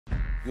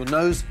Your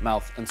nose,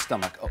 mouth and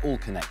stomach are all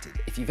connected.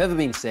 If you've ever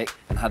been sick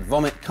and had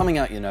vomit coming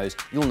out your nose,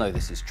 you'll know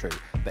this is true.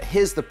 But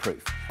here's the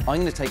proof. I'm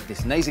going to take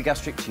this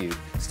nasogastric tube,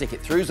 stick it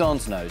through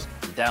Xand's nose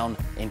and down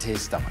into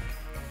his stomach.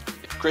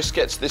 If Chris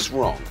gets this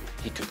wrong,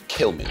 he could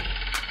kill me.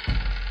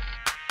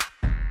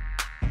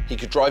 He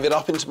could drive it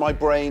up into my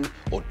brain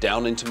or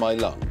down into my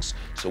lungs.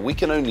 So we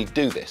can only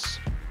do this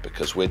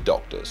because we're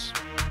doctors.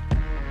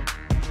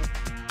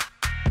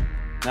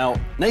 Now,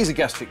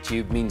 nasogastric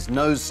tube means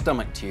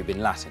nose-stomach tube in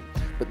Latin.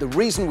 But the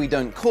reason we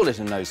don't call it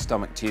a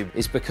nose-stomach tube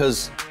is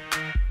because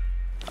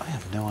I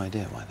have no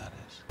idea why that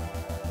is.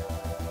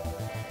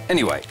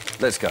 Anyway,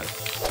 let's go.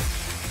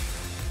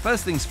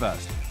 First things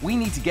first, we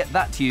need to get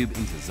that tube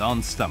into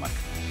Xand's stomach.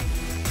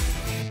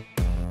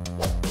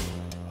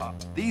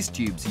 These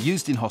tubes are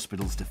used in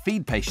hospitals to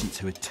feed patients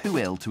who are too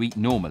ill to eat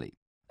normally.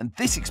 And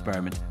this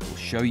experiment will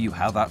show you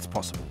how that's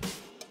possible.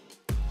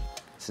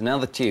 So now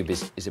the tube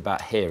is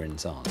about here in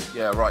Xand.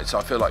 Yeah, right, so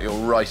I feel like you're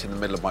right in the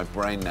middle of my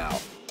brain now.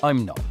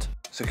 I'm not.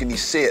 So can you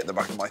see it at the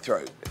back of my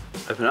throat?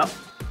 Open up.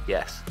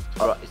 Yes.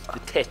 Right, the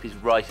tip is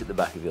right at the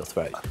back of your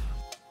throat.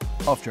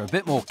 After a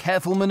bit more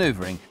careful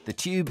manoeuvring, the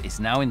tube is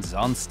now in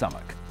Xand's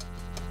stomach.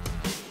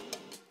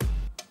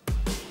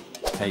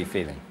 How are you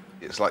feeling?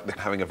 It's like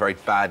having a very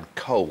bad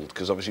cold,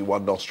 because obviously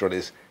one nostril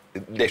is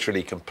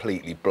literally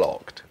completely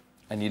blocked.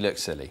 And you look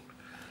silly.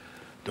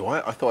 Do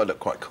I? I thought I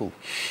looked quite cool.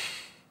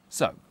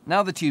 So,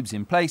 now the tube's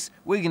in place,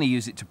 we're going to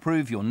use it to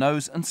prove your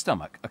nose and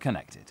stomach are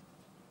connected.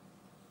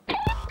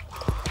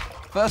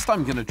 First,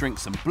 I'm going to drink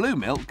some blue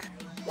milk,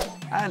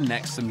 and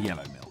next some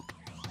yellow milk.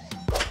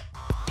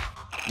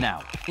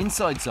 Now,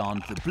 inside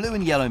Xand, the blue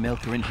and yellow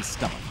milk are in his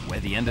stomach, where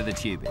the end of the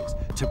tube is.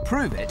 To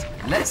prove it,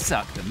 let's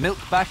suck the milk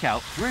back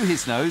out through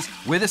his nose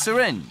with a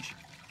syringe.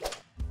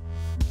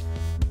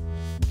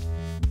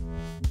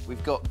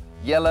 We've got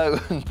yellow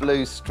and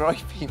blue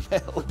stripy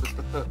milk.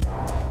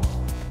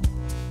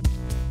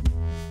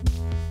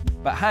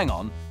 But hang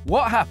on,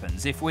 what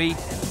happens if we...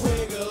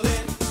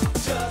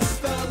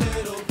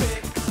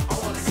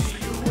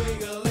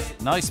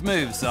 Nice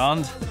move,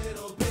 Xand.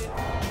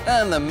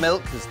 And the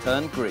milk has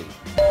turned green.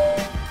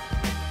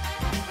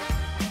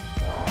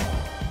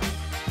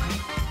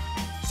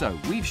 So,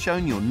 we've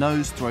shown your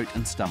nose, throat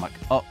and stomach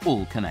are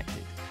all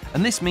connected.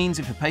 And this means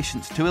if a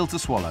patient's too ill to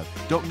swallow,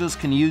 doctors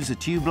can use a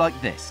tube like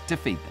this to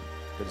feed them.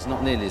 But it's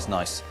not nearly as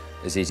nice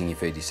as eating your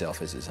food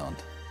yourself, is it, Xand?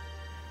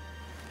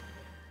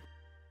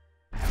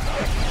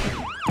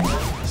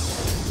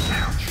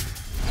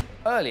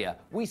 Earlier,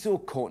 we saw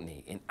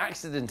Courtney in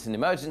accident and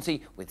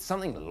emergency with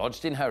something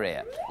lodged in her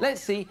ear. Let's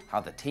see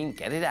how the team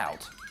get it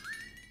out.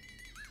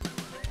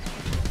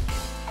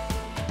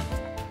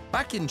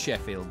 Back in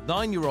Sheffield,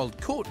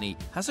 9-year-old Courtney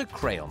has a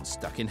crayon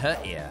stuck in her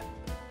ear.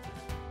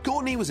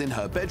 Courtney was in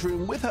her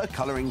bedroom with her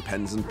colouring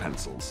pens and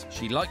pencils.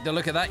 She liked the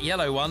look of that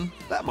yellow one.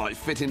 That might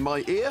fit in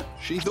my ear,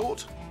 she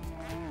thought.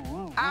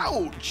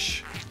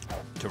 Ouch!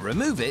 To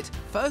remove it,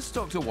 first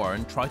Dr.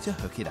 Warren tried to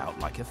hook it out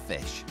like a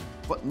fish.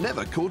 But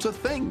never caught a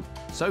thing.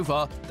 So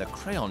far, the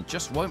crayon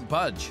just won't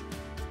budge.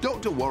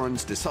 Dr.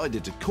 Warren's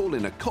decided to call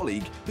in a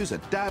colleague who's a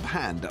dab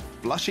hand at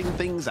flushing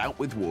things out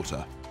with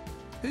water.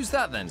 Who's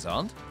that then,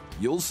 Xand?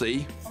 You'll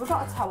see. We've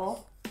got a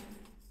towel.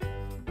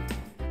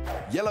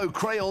 Yellow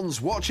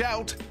crayons, watch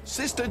out!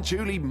 Sister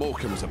Julie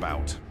Morecambe's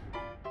about.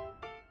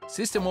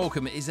 Sister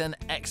Morecambe is an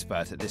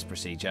expert at this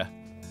procedure.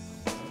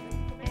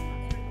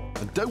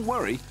 And don't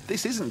worry,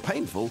 this isn't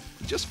painful,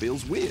 it just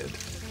feels weird.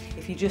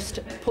 If you just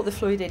put the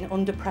fluid in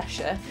under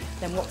pressure,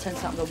 then what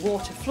tends to happen, the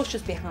water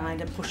flushes behind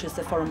and pushes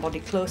the foreign body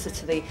closer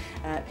to the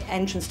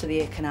entrance to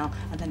the ear canal,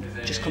 and then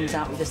just comes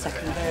out with a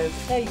second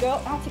move. There you go,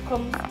 out it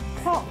comes.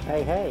 Pop.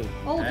 Hey, hey.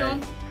 All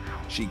done.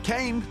 She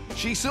came,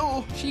 she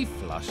saw. She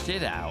flushed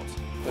it out.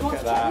 Look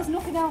at that. There's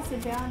nothing else in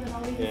behind, and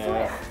I'll leave you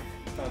to it.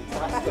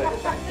 Fantastic.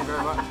 Thank you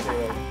very much,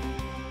 Julie.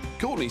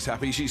 Courtney's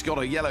happy she's got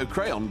a yellow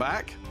crayon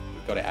back.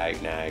 We've got it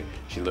out now.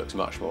 She looks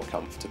much more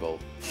comfortable.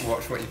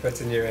 Watch what you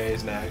put in your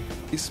ears now.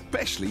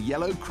 Especially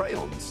yellow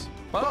crayons.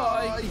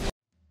 Bye.